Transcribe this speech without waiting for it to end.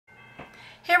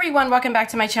Hey everyone, welcome back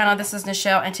to my channel. This is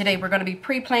Nichelle, and today we're going to be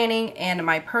pre-planning in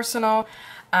my personal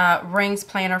rings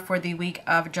planner for the week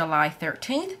of July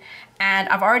 13th. And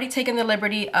I've already taken the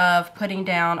liberty of putting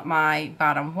down my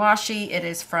bottom washi. It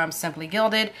is from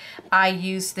Simplygilded. I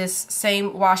use this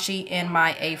same washi in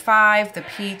my A5, the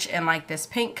peach and like this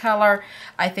pink color.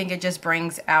 I think it just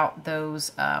brings out those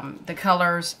the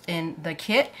colors in the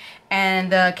kit.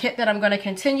 And the kit that I'm going to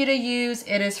continue to use,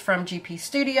 it is from GP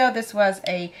Studio. This was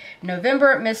a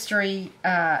November mystery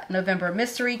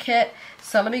kit.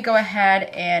 So let me go ahead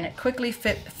and quickly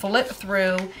flip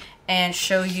through and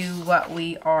show you what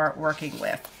we are working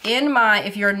with.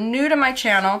 If you're new to my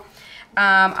channel,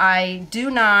 I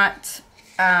do not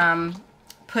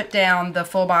put down the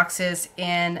full boxes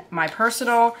in my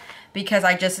personal because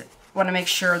I just want to make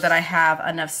sure that I have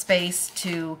enough space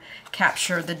to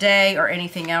capture the day or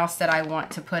anything else that I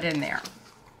want to put in there.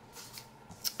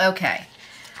 Okay,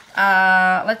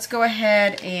 let's go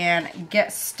ahead and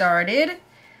get started.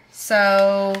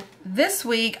 So this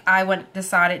week I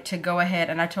decided to go ahead,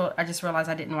 and I just realized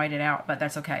I didn't write it out, but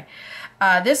that's okay.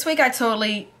 This week I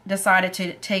totally decided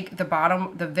to take the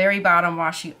very bottom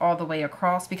washi all the way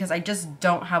across because I just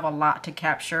don't have a lot to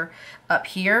capture up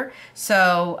here.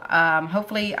 So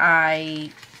hopefully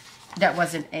that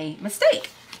wasn't a mistake.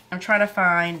 I'm trying to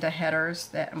find the headers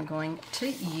that I'm going to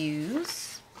use.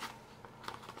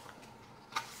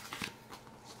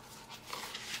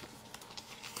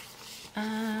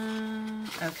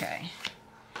 Okay.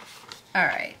 All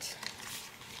right.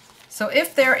 So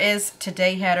if there is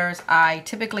today headers, I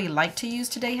typically like to use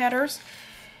today headers.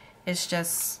 It's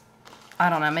just,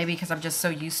 I don't know, maybe because I'm just so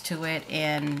used to it,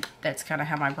 and that's kind of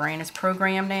how my brain is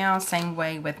programmed now. Same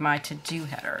way with my to-do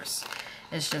headers.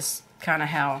 It's just kind of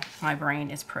how my brain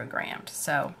is programmed.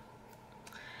 So,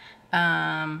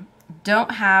 don't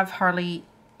have hardly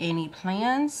any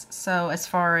plans. So as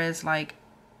far as like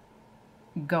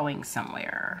going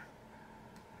somewhere,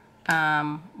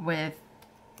 with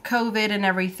COVID and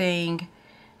everything,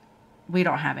 we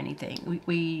don't have anything.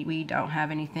 We don't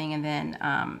have anything. And then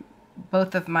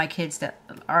both of my kids that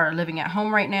are living at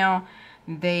home right now,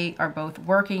 they are both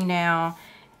working now,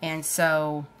 and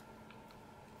so,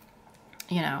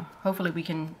 you know, hopefully we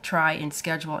can try and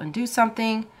schedule and do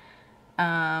something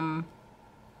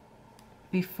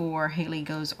before Haley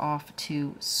goes off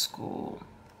to school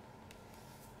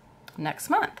next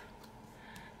month.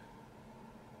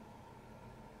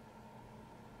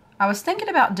 I was thinking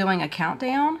about doing a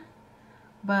countdown,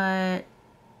 but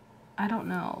I don't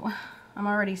know. I'm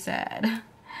already sad.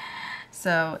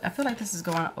 So I feel like this is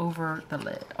going over the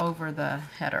lid, over the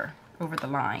header, over the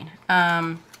line.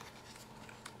 I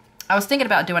was thinking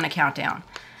about doing a countdown,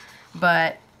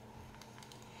 but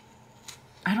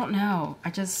I don't know.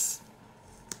 I don't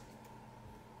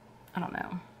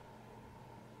know.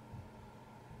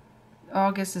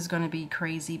 August is going to be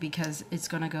crazy because it's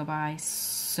going to go by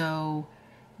so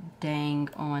dang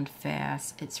on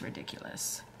fast. It's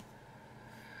ridiculous.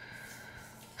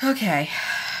 Okay.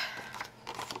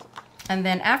 And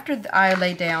then after I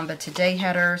lay down the today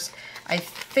headers, I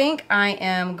think I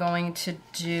am going to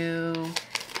do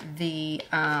the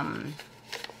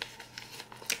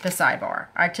sidebar.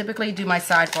 I typically do my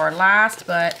sidebar last,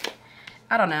 but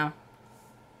I don't know.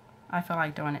 I feel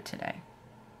like doing it today.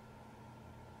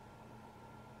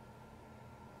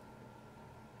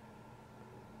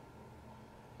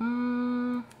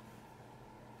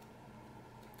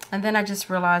 And then I just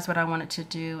realized what I wanted to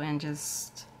do and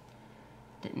just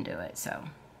didn't do it. So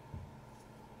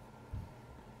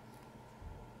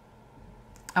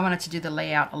I wanted to do the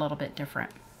layout a little bit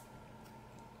different.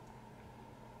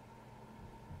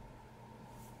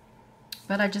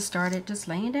 But I just started just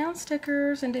laying down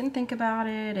stickers and didn't think about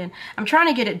it. And I'm trying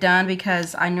to get it done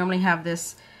because I normally have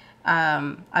this,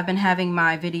 I've been having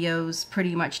my videos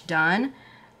pretty much done.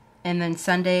 And then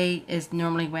Sunday is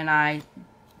normally when I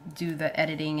do the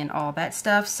editing and all that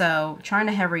stuff. So trying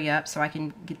to hurry up so I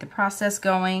can get the process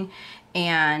going,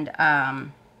 and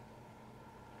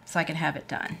so I can have it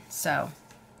done. So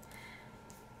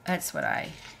that's what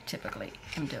I typically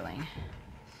am doing.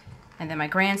 And then my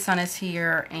grandson is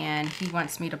here and he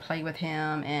wants me to play with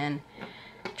him and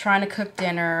trying to cook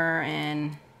dinner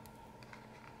and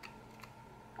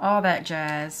all that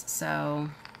jazz.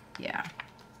 So yeah.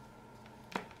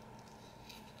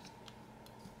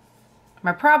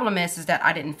 My problem is that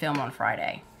I didn't film on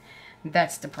Friday.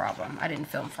 That's the problem. I didn't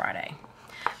film Friday.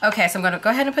 Okay, so I'm going to go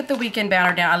ahead and put the weekend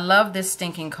banner down. I love this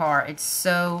stinking car. It's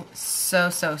so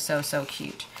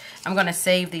cute. I'm going to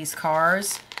save these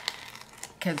cars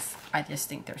because I just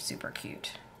think they're super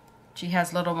cute. She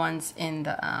has little ones in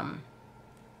the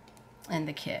in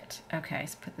the kit. Okay,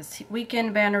 let's put this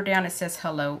weekend banner down. It says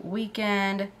hello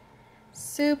weekend.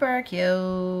 Super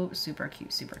cute, super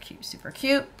cute, super cute, super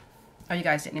cute. Oh, you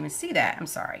guys didn't even see that. I'm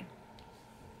sorry.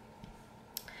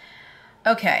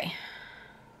 Okay.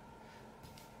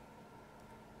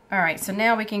 All right, so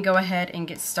now we can go ahead and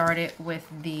get started with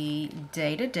the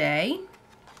day-to-day.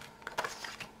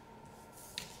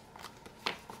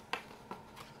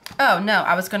 Oh, no,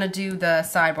 I was going to do the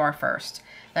sidebar first.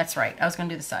 That's right, I was going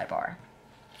to do the sidebar.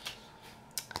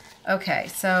 Okay,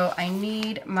 so I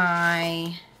need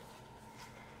my...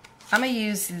 I'm going to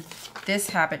use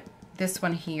this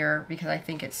one here because I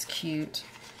think it's cute.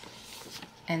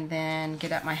 And then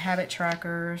get out my habit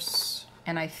trackers.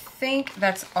 And I think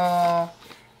that's all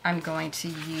I'm going to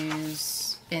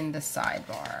use in the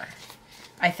sidebar.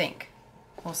 I think.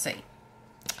 We'll see.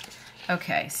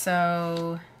 Okay,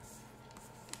 so...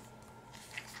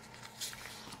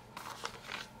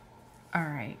 all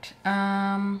right.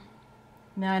 Now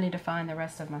I need to find the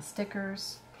rest of my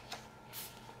stickers.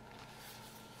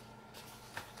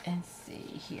 And see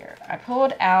here. I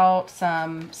pulled out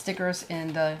some stickers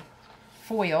in the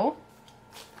foil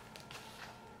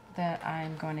that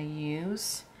I'm going to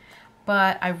use.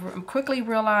 But I'm quickly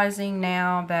realizing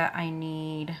now that I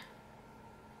need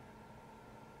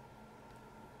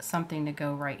something to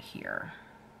go right here.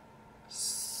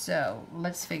 So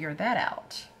let's figure that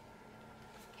out.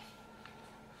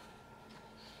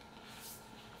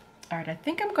 All right, I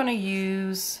think I'm going to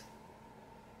use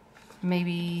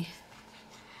maybe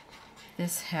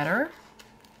this header.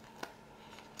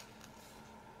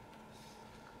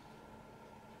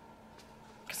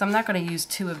 Because I'm not going to use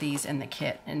two of these in the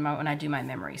kit when I do my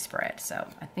memory spread. So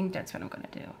I think that's what I'm going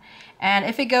to do. And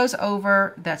if it goes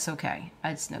over, that's okay.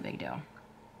 It's no big deal.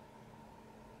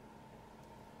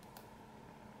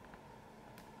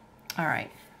 All right.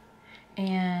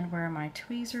 And where are my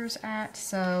tweezers at?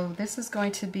 So this is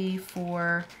going to be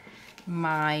for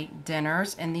my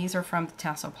dinners, and these are from the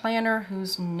Tassel Planner,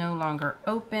 who's no longer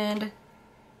opened.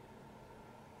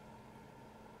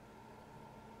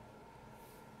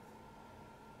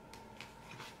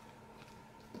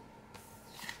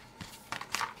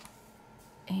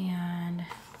 And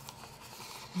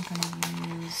I'm going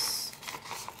to use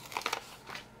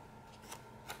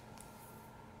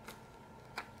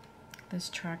this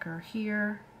tracker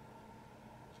here.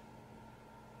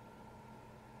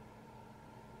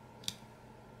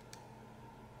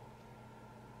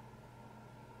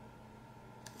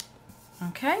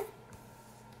 Okay.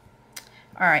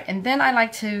 All right, and then I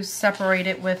like to separate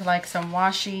it with like some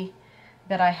washi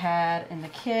that I had in the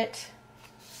kit.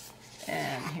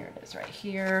 And here it is right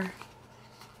here.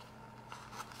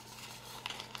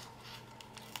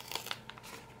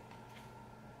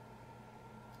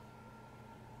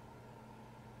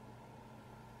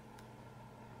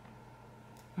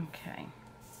 Okay.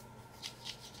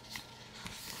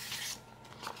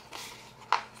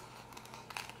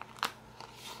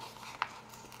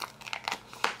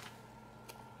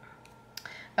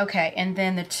 Okay, and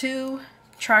then the two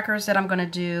trackers that I'm going to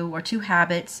do, or two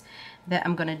habits that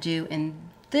I'm going to do in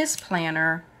this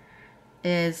planner,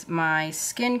 is my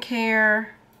skincare,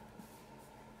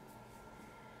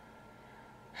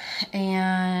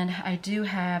 and I do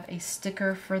have a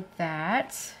sticker for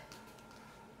that.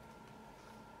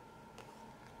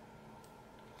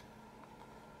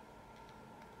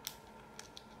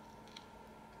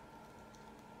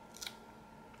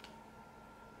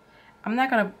 I'm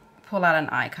not going to pull out an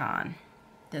icon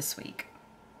this week.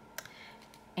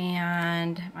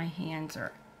 And my hands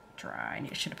are dry.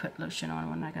 I should have put lotion on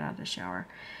when I got out of the shower.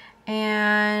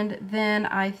 And then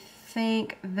I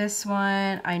think this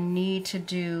one I need to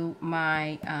do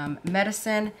my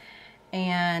medicine.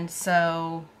 And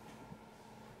so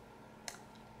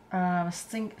I was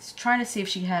trying to see if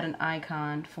she had an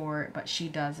icon for it, but she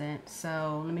doesn't.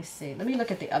 So let me see. Let me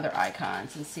look at the other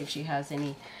icons and see if she has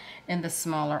any in the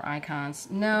smaller icons.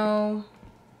 No.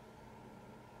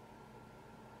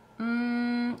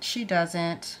 She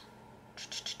doesn't.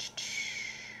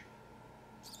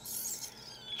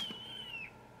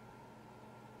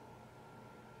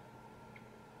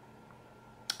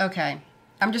 Okay.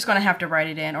 I'm just going to have to write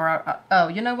it in, or oh,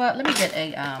 you know what? Let me get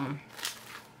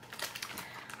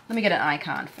an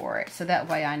icon for it, so that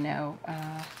way I know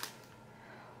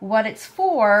what it's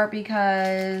for,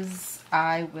 because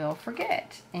I will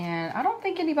forget. And I don't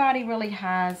think anybody really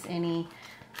has any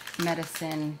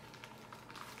medicine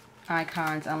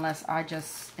icons unless I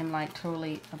just am like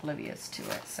totally oblivious to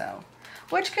it. So,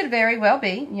 which could very well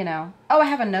be, you know. Oh, I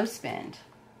have a no spend.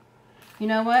 You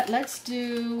know what? Let's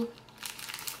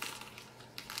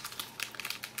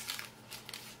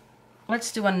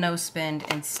let's do a no spend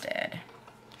instead.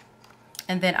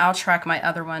 And then I'll track my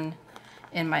other one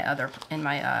in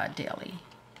my daily.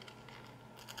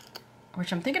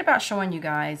 Which I'm thinking about showing you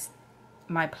guys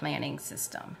my planning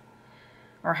system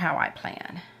or how I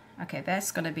plan. Okay,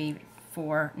 that's going to be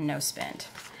for no spend.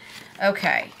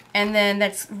 Okay, and then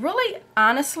that's really,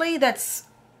 honestly, that's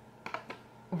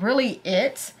really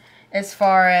it as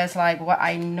far as like what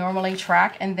I normally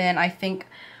track. And then I think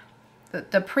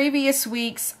the previous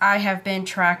weeks I have been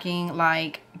tracking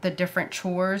like the different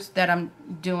chores that I'm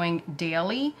doing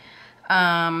daily.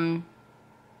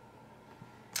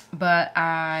 But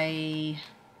I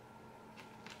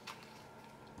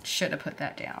should have put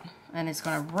that down. And it's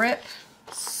going to rip.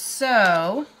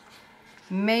 So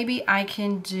maybe I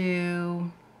can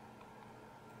do,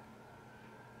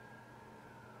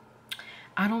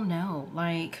 I don't know,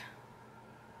 like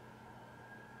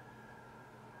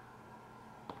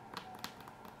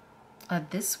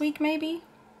this week maybe?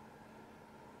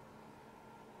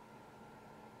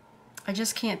 I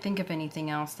just can't think of anything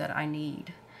else that I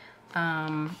need.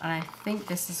 And I think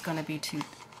this is going to be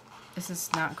this is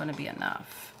not going to be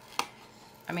enough.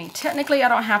 I mean, technically I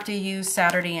don't have to use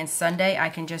Saturday and Sunday. I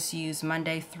can just use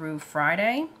Monday through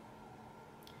Friday.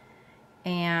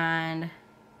 And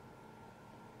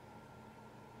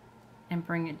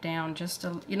bring it down just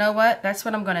a, you know what? That's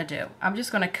what I'm going to do. I'm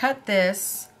just going to cut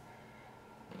this.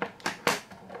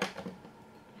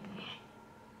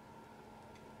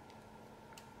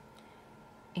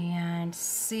 And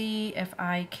see if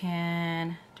I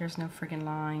can, there's no friggin'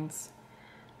 lines.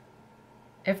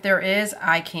 If there is,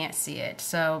 I can't see it.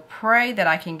 So pray that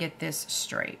I can get this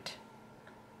straight.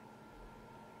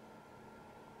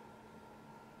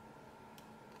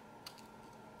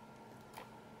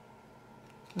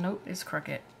 Nope, it's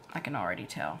crooked. I can already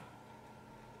tell.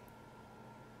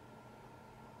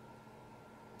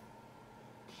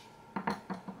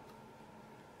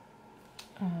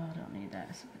 Oh, I don't need that.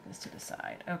 Let's put this to the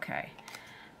side. Okay.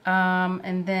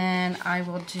 And then I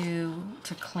will do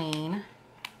to clean.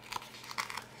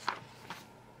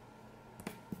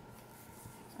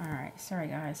 All right. Sorry,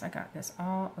 guys. I got this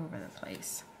all over the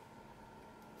place.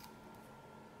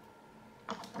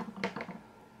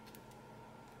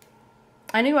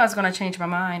 I knew I was going to change my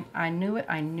mind. I knew it.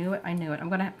 I knew it. I knew it. I'm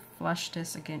going to flush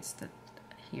this against the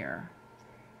here.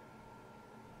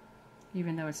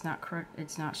 Even though it's not crooked,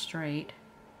 it's not straight.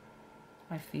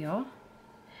 I feel.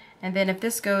 And then if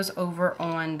this goes over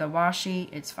on the washi,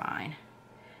 it's fine.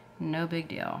 No big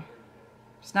deal.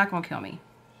 It's not going to kill me.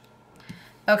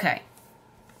 Okay.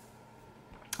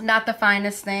 Not the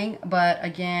finest thing, but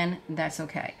again, that's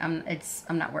okay. I'm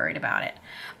not worried about it.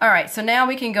 All right, so now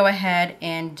we can go ahead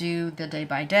and do the day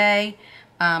by day.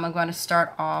 I'm going to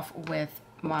start off with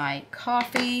my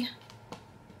coffee.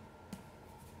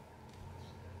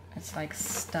 It's like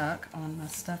stuck on the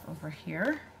stuff over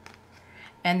here.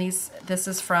 And this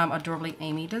is from Adorably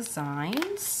Amy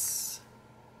Designs.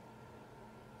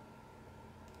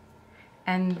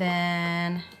 And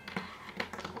then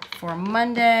for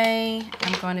Monday,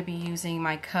 I'm going to be using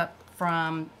my cup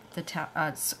from the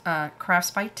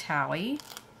Crafts by Towie.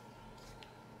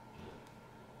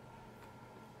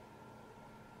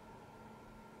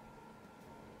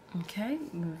 Okay,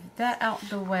 move that out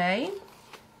the way.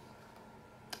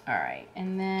 All right,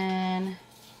 and then,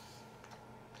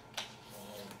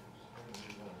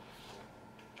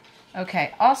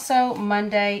 okay, also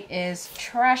Monday is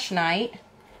trash night.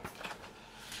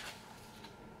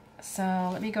 So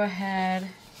let me go ahead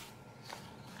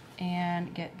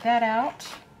and get that out.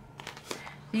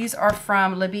 These are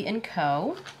from Libby &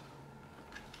 Co.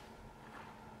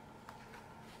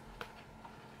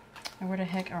 And where the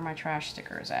heck are my trash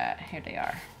stickers at? Here they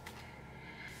are.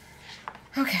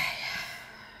 Okay.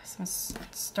 So let's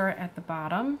start at the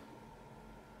bottom.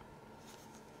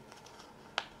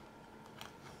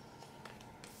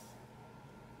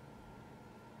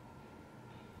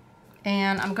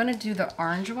 And I'm going to do the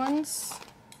orange ones,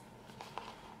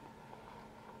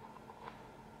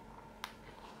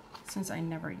 since I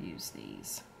never use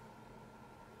these.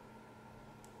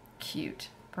 Cute.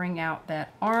 Bring out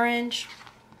that orange.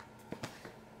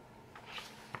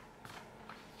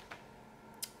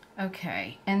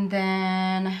 Okay, and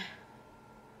then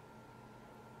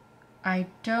I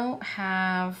don't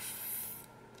have,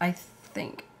 I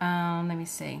think, let me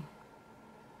see.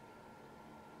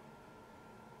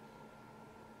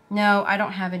 No, I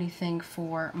don't have anything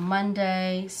for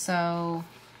Monday, so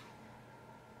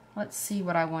let's see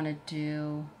what I want to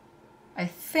do. I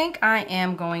think I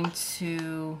am going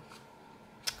to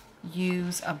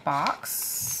use a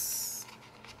box.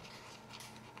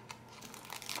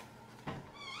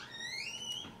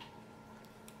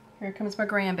 Here comes my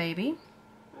grandbaby.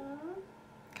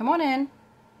 Come on in.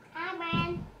 Hi,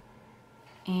 Brian.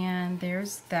 And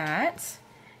there's that.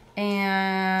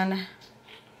 And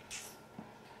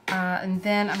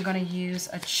then I'm going to use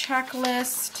a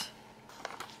checklist.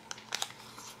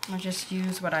 I'll just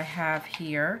use what I have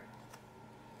here.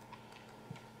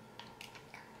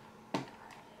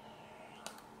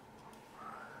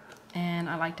 And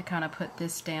I like to kind of put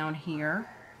this down here.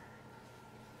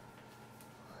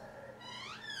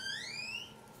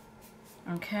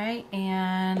 Okay,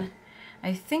 and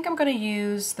I think I'm going to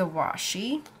use the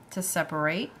washi to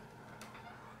separate.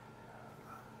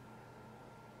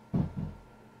 Oh,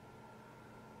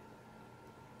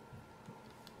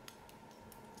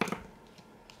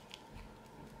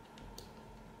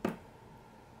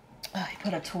 I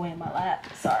put a toy in my lap.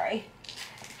 Sorry.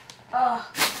 Oh.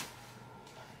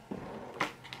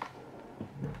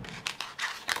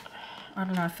 I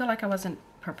don't know. I feel like I wasn't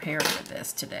prepared for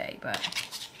this today, but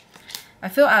I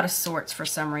feel out of sorts for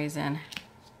some reason.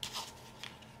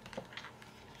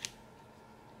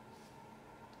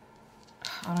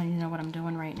 I don't even know what I'm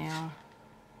doing right now.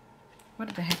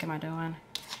 What the heck am I doing?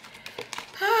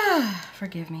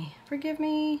 Forgive me. Forgive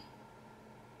me.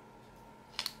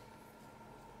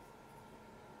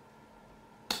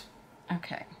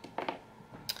 Okay.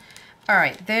 All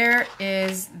right, there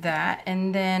is that.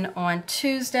 And then on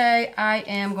Tuesday, I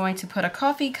am going to put a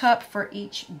coffee cup for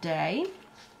each day.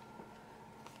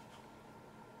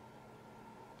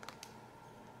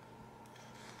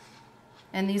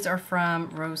 And these are from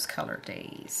Rose Color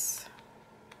Days.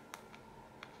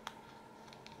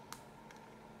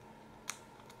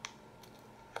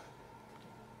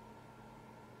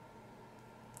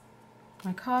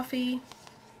 My coffee.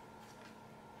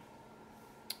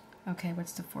 Okay,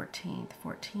 what's the 14th?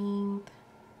 14th.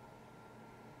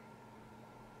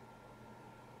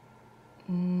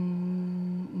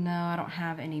 No, I don't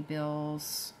have any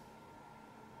bills.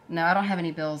 No, I don't have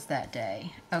any bills that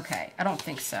day. Okay, I don't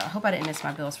think so. I hope I didn't miss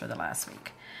my bills for the last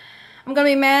week. I'm gonna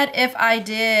be mad if I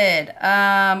did.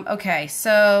 Okay,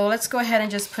 so let's go ahead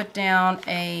and just put down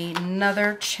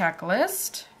another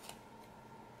checklist.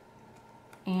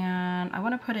 And I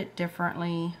want to put it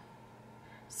differently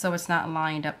so it's not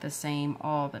lined up the same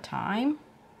all the time.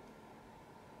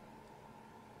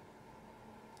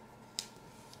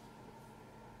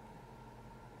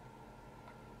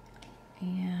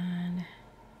 And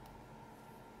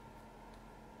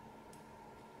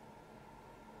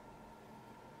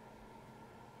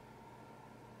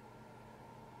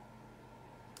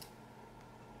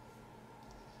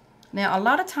now a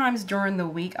lot of times during the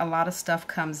week, a lot of stuff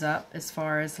comes up as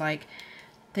far as like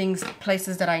things,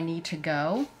 places that I need to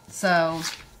go. So,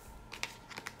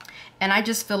 and I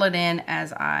just fill it in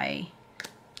as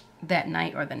that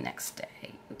night or the next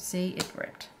day. See, it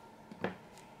ripped.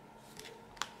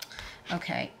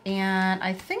 Okay, and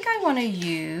I think I want to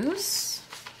use,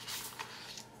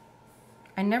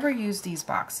 I never use these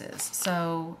boxes,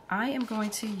 so I am going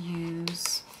to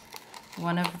use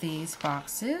one of these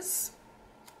boxes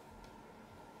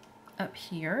up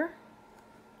here.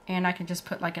 And I can just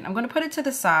put like I'm going to put it to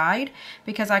the side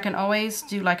because I can always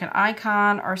do like an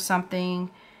icon or something.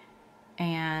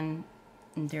 And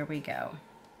there we go.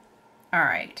 All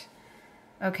right.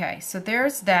 Okay, so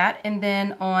there's that. And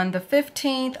then on the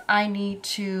 15th, I need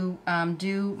to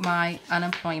do my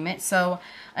unemployment. So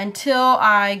until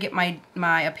I get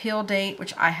my appeal date,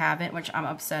 which I haven't, which I'm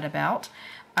upset about,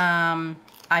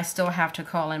 I still have to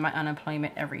call in my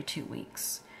unemployment every 2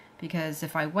 weeks. Because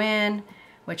if I win,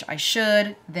 which I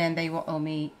should, then they will owe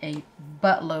me a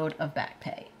buttload of back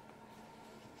pay.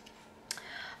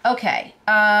 Okay,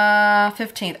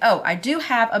 15th. Oh, I do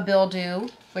have a bill due,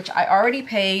 which I already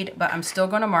paid, but I'm still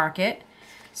going to mark it.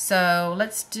 So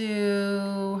let's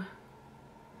do,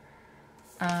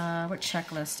 what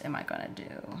checklist am I going to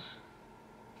do?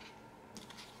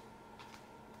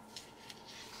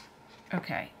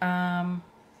 Okay,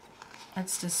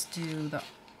 let's just do the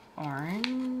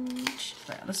orange.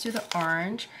 Let's do the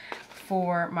orange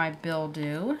for my bill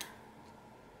due.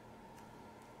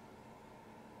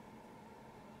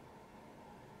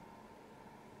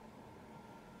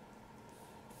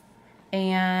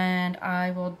 And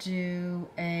I will do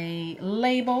a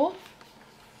label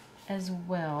as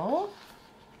well.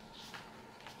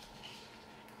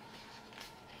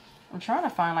 I'm trying to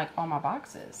find like all my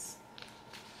boxes.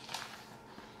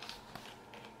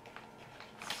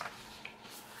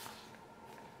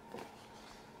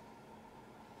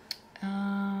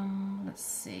 Let's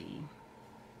see.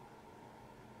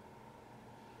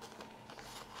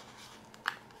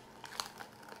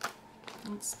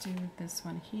 Let's do this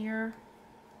one here.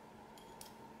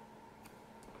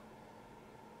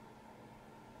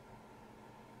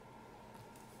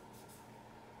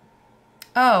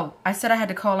 Oh, I said I had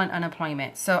to call in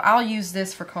unemployment. So I'll use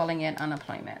this for calling in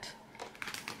unemployment.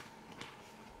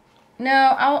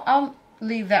 No, I'll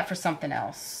leave that for something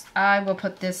else. I will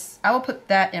put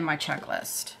that in my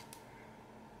checklist.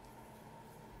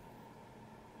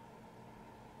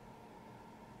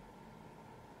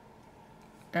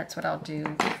 That's what I'll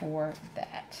do for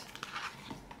that.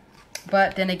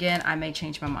 But then again, I may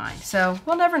change my mind. So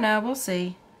we'll never know. We'll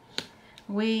see.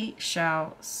 We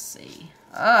shall see.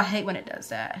 Oh, I hate when it does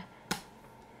that.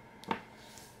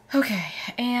 Okay,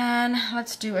 and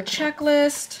let's do a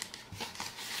checklist.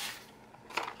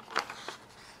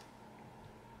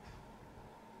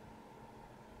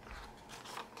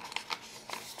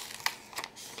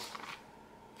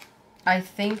 I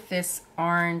think this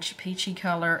orange peachy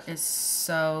color is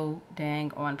so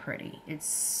dang on pretty. It's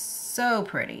so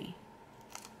pretty.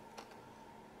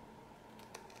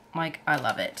 Like, I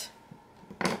love it.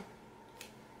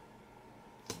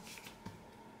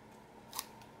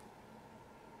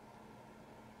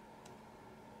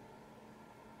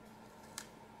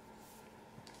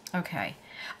 Okay.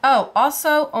 Oh,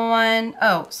 also on,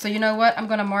 so you know what I'm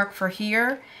going to mark for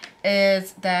here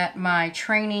is that my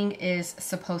training is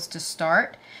supposed to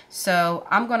start. So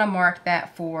I'm going to mark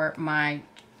that for my,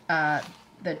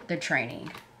 the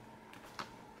training.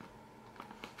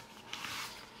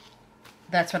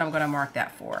 That's what I'm going to mark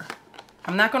that for.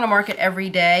 I'm not going to mark it every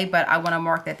day, but I want to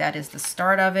mark that that is the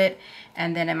start of it.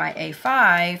 And then in my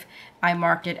A5, I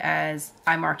marked it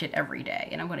every day.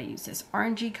 And I'm going to use this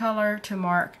orangey color to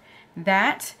mark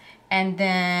that. And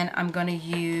then I'm going to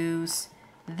use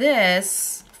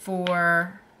this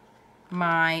for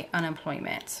my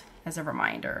unemployment as a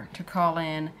reminder to call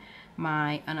in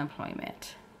my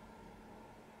unemployment.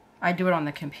 I do it on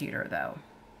the computer though.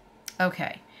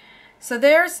 Okay. So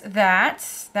there's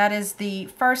that. That is the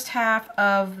first half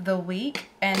of the week.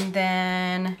 And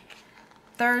then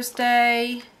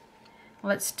Thursday,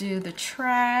 let's do the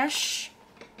trash.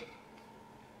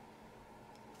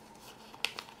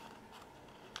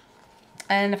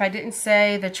 And if I didn't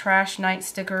say, the trash night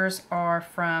stickers are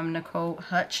from Nicole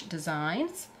Hutch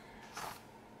Designs.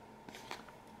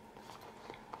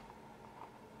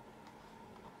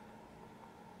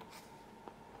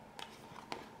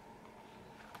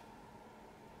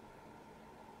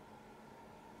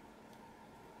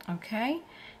 Okay,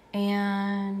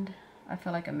 and I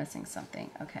feel like I'm missing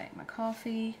something. Okay, my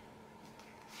coffee.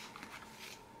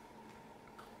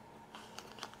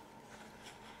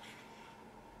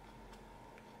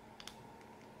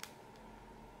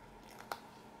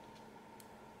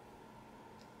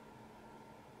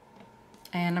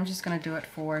 And I'm just going to do it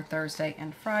for Thursday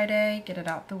and Friday, get it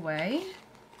out the way.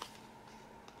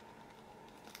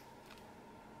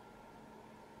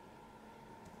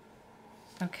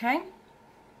 Okay.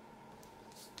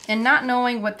 And not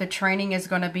knowing what the training is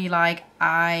going to be like,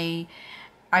 I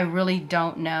really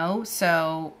don't know.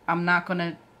 So I'm not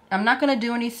gonna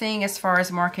do anything as far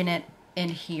as marking it in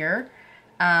here.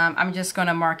 I'm just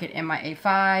gonna mark it in my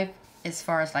A5 as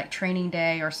far as like training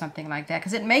day or something like that,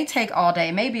 because it may take all day.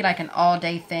 It may be like an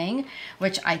all-day thing,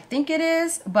 which I think it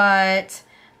is, but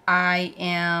I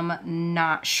am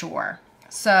not sure.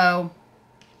 So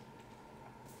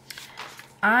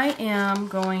I am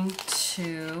going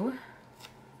to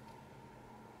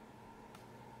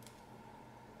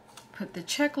put the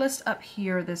checklist up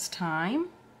here this time.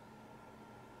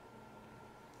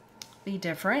 Be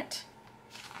different.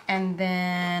 And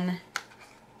then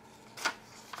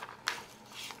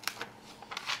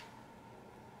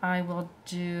I will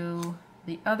do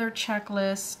the other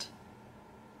checklist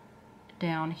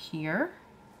down here.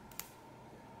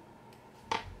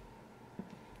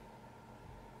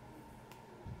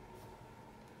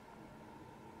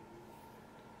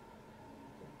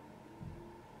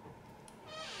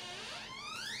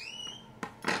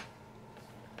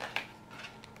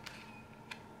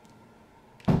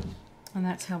 And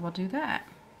that's how we'll do that.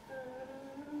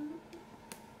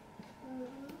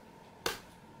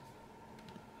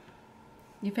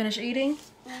 You finish eating?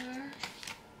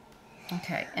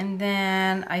 Okay, and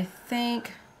then I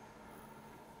think,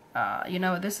 you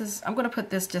know, I'm going to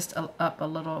put this just up a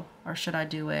little, or should I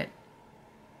do it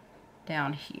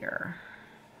down here?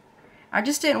 I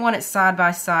just didn't want it side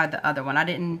by side the other one.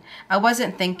 I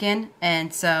wasn't thinking,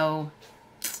 and so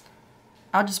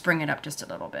I'll just bring it up just a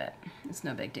little bit. It's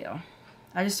no big deal.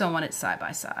 I just don't want it side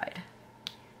by side.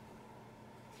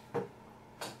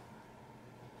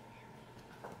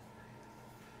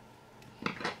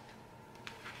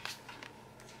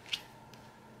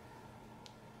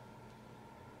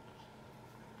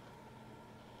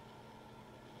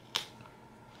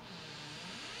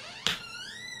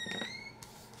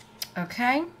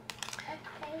 Okay,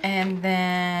 And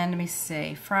then, let me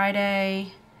see,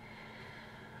 Friday.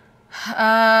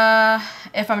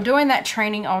 If I'm doing that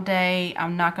training all day,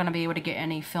 I'm not going to be able to get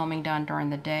any filming done during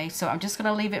the day. So I'm just going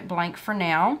to leave it blank for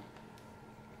now.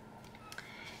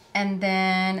 And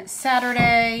then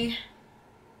Saturday,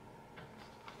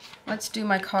 let's do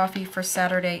my coffee for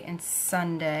Saturday and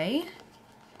Sunday.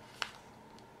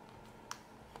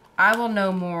 I will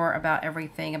know more about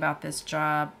everything about this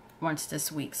job once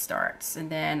this week starts. And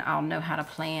then I'll know how to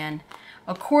plan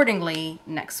accordingly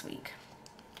next week.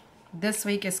 This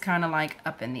week is kind of like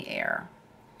up in the air.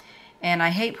 And I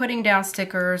hate putting down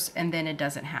stickers and then it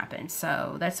doesn't happen.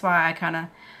 So that's why I kind of,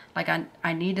 like,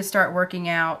 I need to start working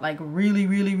out, like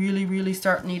really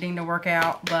start needing to work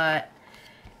out. But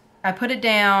I put it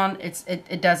down,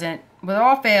 it doesn't, with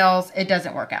all fails, it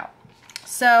doesn't work out.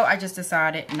 So I just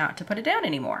decided not to put it down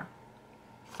anymore.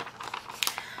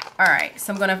 All right,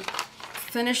 so I'm going to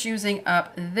finish using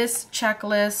up this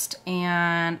checklist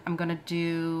and I'm going to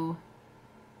do...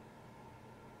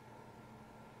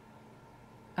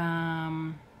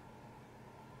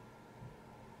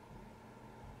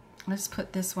 let's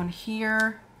put this one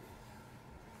here.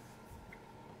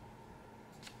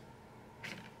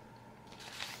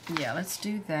 Yeah, let's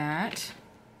do that.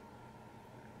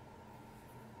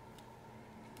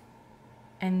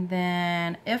 And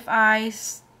then if I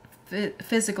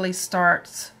physically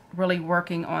start really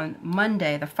working on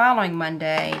Monday, the following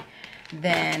Monday,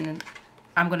 then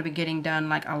I'm going to be getting done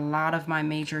like a lot of my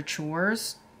major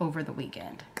chores over the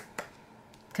weekend.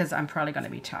 Because I'm probably going to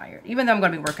be tired, even though I'm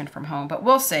going to be working from home. But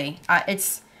we'll see.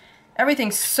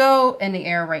 Everything's so in the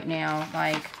air right now.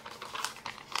 Like,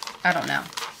 I don't know.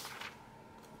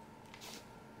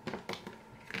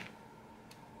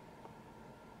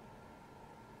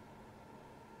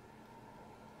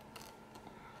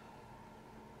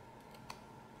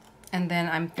 And then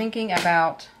I'm thinking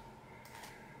about,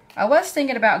 I was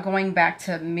thinking about going back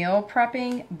to meal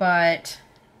prepping, but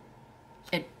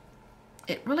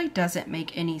it really doesn't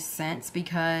make any sense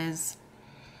because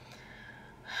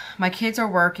my kids are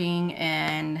working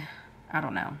and I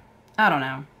don't know.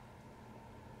 I'm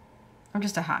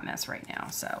just a hot mess right now,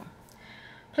 so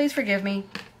please forgive me.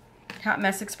 Hot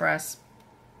Mess Express.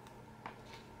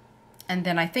 And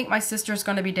then I think my sister's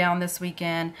going to be down this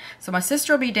weekend. So my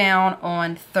sister will be down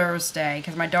on Thursday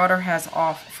because my daughter has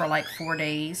off for like 4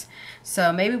 days.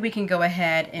 So maybe we can go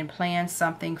ahead and plan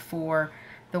something for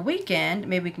the weekend.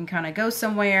 Maybe we can kind of go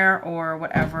somewhere or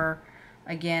whatever.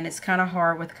 Again, it's kind of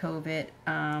hard with COVID,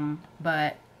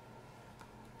 but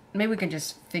maybe we can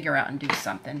just figure out and do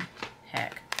something.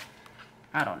 Heck,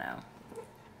 I don't know.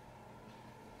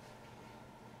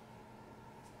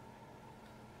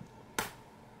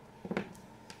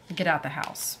 Get out the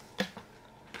house.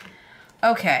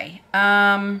 Okay,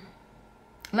 let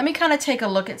me kind of take a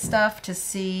look at stuff to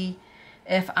see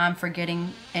if I'm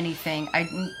forgetting anything.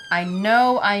 I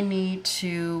know I need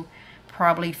to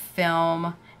probably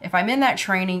film. If I'm in that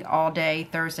training all day,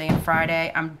 Thursday and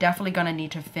Friday, I'm definitely going to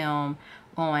need to film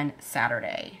on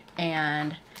Saturday.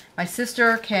 And my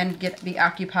sister can be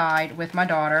occupied with my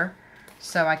daughter,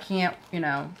 so I can't, you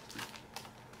know,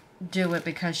 do it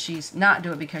because she's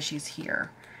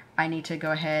here. I need to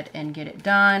go ahead and get it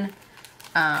done.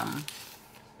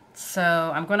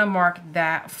 So I'm going to mark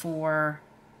that for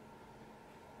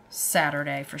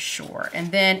Saturday for sure.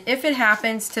 And then if it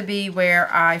happens to be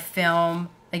where I film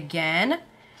again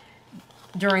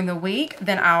during the week,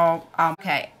 then I'll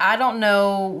okay, I don't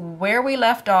know where we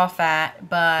left off at,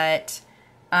 but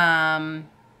I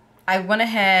went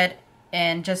ahead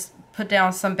and just put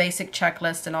down some basic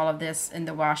checklists and all of this in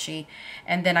the washi,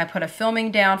 and then I put a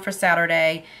filming down for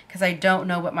Saturday because I don't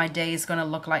know what my day is going to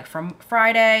look like from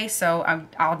Friday. So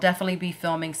I'll definitely be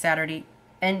filming Saturday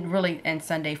and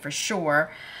Sunday for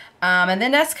sure. And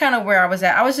then that's kind of where I was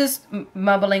at. I was just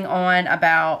mumbling on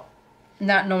about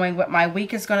not knowing what my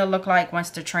week is going to look like once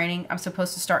the training, I'm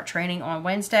supposed to start training on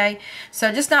Wednesday.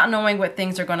 So just not knowing what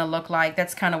things are going to look like.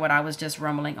 That's kind of what I was just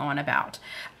rumbling on about.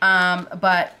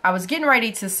 But I was getting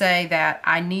ready to say that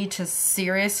I need to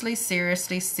seriously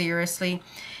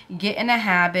get in a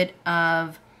habit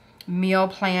of meal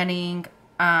planning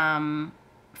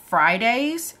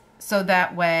Fridays, so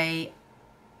that way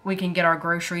we can get our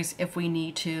groceries if we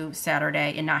need to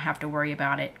Saturday and not have to worry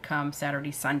about it come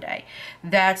Saturday, Sunday.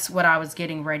 That's what I was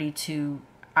getting ready to,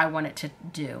 I wanted to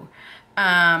do.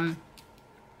 And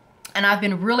I've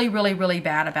been really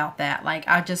bad about that. Like,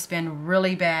 I've just been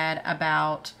really bad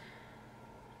about,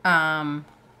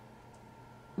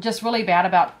 just really bad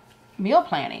about meal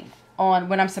planning on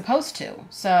when I'm supposed to.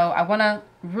 So I want to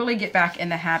really get back in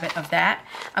the habit of that.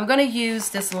 I'm going to use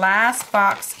this last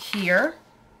box here.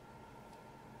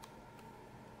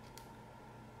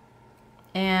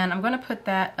 And I'm going to put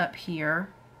that up here.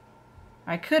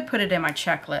 I could put it in my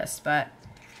checklist, but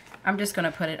I'm just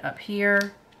going to put it up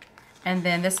here. And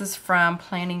then this is from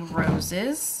Planning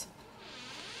Roses.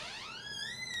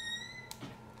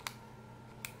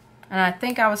 And I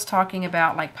think I was talking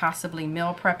about like possibly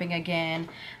meal prepping again,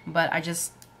 but I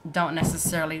just don't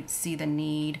necessarily see the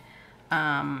need.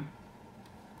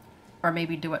 Or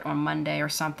maybe do it on Monday or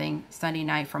something, Sunday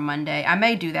night for Monday. I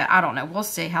may do that. I don't know. We'll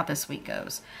see how this week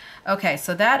goes. Okay,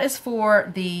 so that is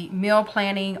for the meal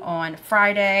planning on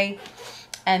Friday.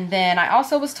 And then I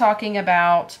also was talking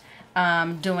about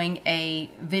doing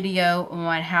a video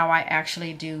on how I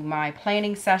actually do my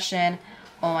planning session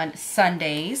on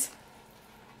Sundays.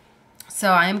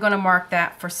 So I am going to mark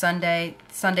that for Sunday.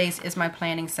 Sundays is my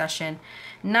planning session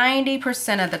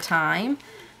 90% of the time.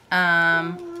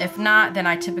 If not, then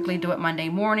I typically do it Monday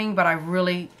morning, but I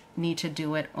really need to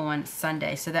do it on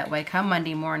Sunday. So that way, come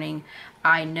Monday morning,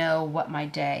 I know what my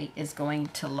day is going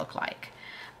to look like.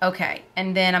 Okay,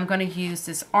 and then I'm going to use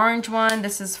this orange one.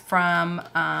 This is from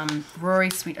Rory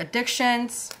Sweet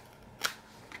Addictions.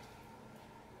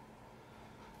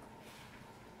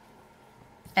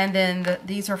 And then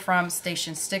these are from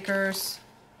Station Stickers.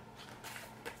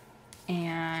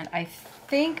 And I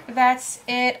think that's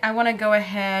it. I want to go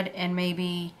ahead and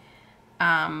maybe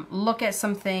look at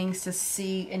some things to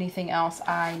see anything else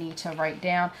I need to write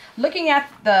down. Looking at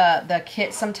the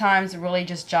kit sometimes really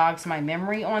just jogs my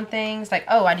memory on things. Like,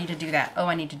 oh, I need to do that. Oh,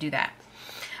 I need to do that.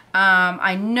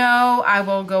 I know I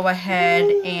will go ahead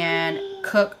and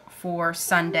cook for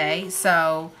Sunday.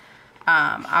 So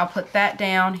I'll put that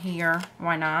down here.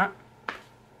 Why not?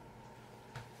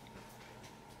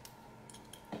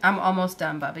 I'm almost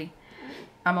done, Bubby.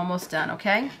 I'm almost done,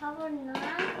 okay?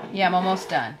 Yeah, I'm almost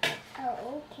done.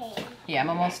 Oh, okay. Yeah, I'm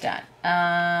almost done.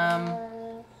 I'm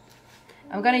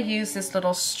going to use this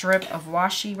little strip of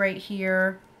washi right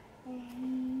here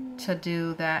to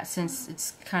do that since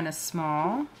it's kind of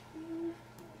small.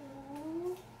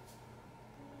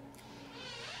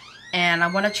 And I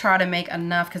want to try to make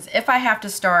enough because if I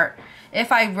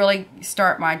really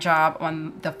start my job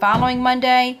on the following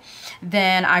Monday,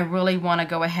 then I really want to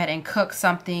go ahead and cook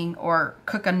something or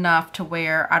cook enough to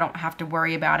where I don't have to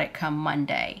worry about it come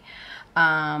Monday.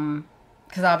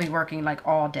 Because I'll be working like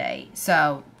all day.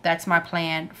 So that's my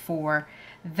plan for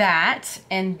that.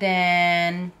 And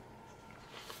then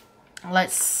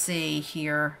let's see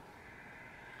here.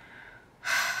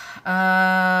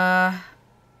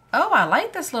 Oh, I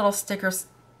like this little stickers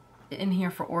in here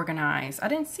for organize. I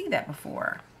didn't see that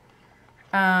before.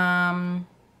 I'm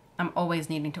always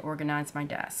needing to organize my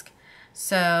desk.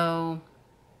 So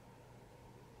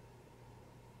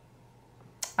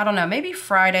I don't know, maybe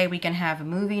Friday we can have a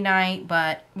movie night,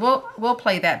 but we'll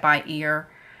play that by ear.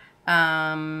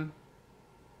 I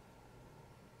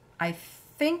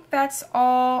think that's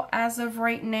all as of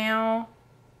right now.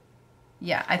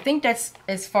 Yeah, I think that's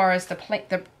as far as the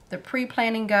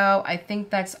pre-planning go. I think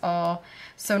that's all.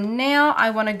 So now I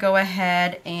want to go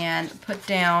ahead and put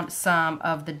down some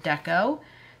of the deco.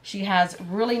 She has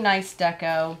really nice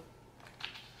deco.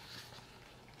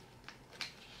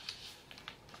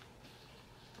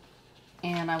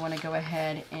 And I want to go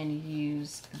ahead and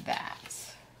use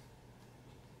that.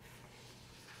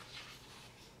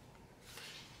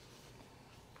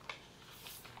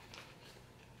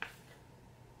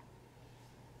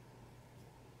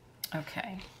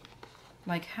 Okay.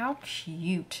 Like, how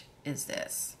cute is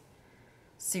this?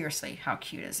 Seriously, how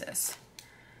cute is this?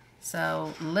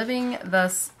 So, living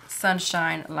the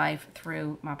sunshine life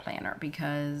through my planner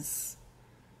because,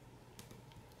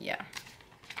 yeah,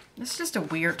 this is just a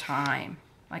weird time.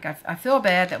 Like, I feel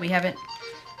bad that we haven't...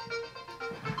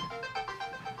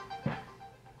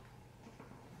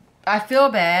 I feel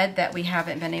bad that we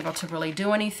haven't been able to really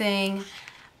do anything,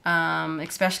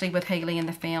 especially with Haley and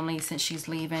the family since she's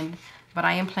leaving. But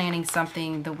I am planning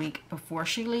something the week before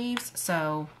she leaves,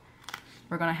 so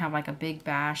we're going to have like a big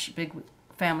bash, big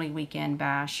family weekend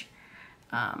bash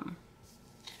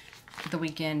the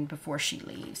weekend before she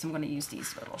leaves. I'm going to use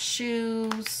these little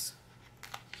shoes.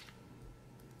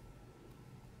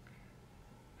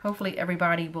 Hopefully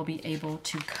everybody will be able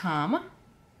to come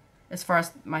as far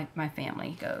as my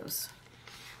family goes.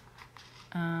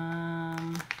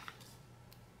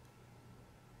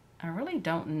 I really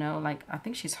don't know, like, I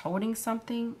think she's holding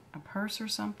something, a purse or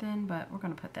something, but we're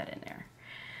going to put that in there.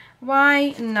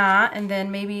 Why not? And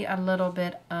then maybe a little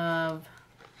bit of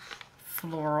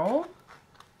floral.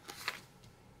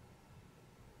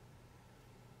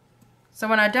 So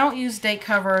when I don't use date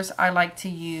covers, I like to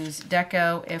use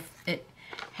deco if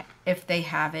they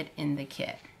have it in the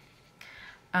kit.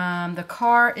 The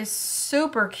car is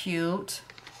super cute.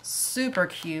 super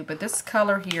cute, but this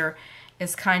color here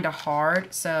is kind of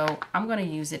hard, so I'm going to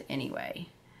use it anyway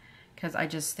because I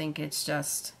just think it's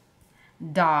just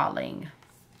darling.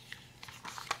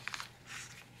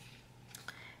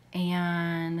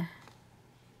 And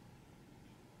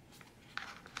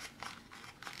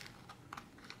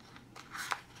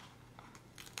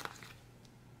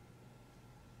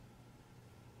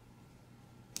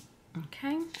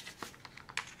okay.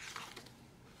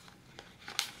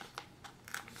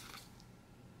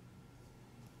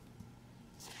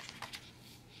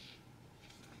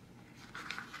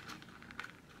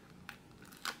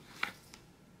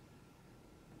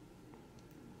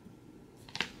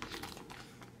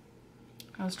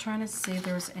 I was trying to see if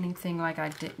there was anything like I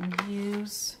didn't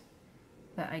use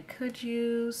that I could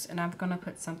use, and I'm going to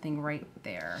put something right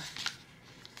there.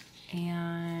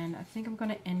 And I think I'm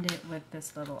going to end it with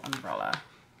this little umbrella.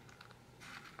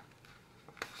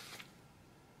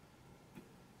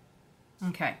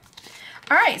 Okay.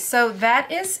 All right, so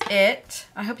that is it.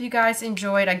 I hope you guys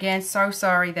enjoyed. Again, so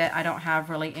sorry that I don't have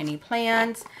really any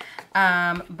plans,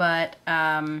 but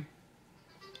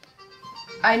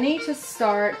I need to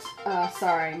start,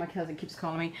 sorry, my cousin keeps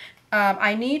calling me.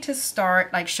 I need to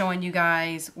start like showing you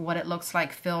guys what it looks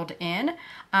like filled in.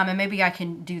 And maybe I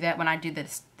can do that when I do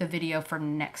the video for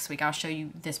next week. I'll show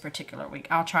you this particular week.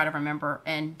 I'll try to remember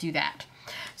and do that.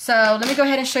 So let me go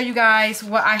ahead and show you guys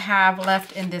what I have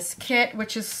left in this kit,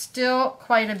 which is still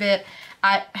quite a bit.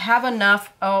 I have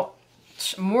enough, oh,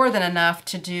 more than enough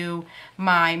to do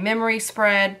my memory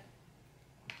spread.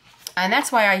 And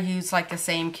that's why I use like the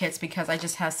same kits, because I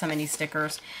just have so many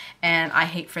stickers and I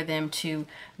hate for them to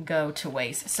go to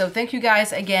waste. So thank you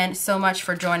guys again so much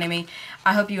for joining me.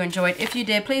 I hope you enjoyed. If you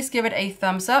did, please give it a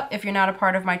thumbs up. If you're not a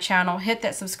part of my channel, hit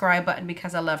that subscribe button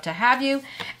because I love to have you.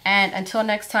 And until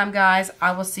next time, guys,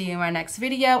 I will see you in my next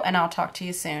video and I'll talk to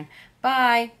you soon.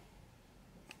 Bye.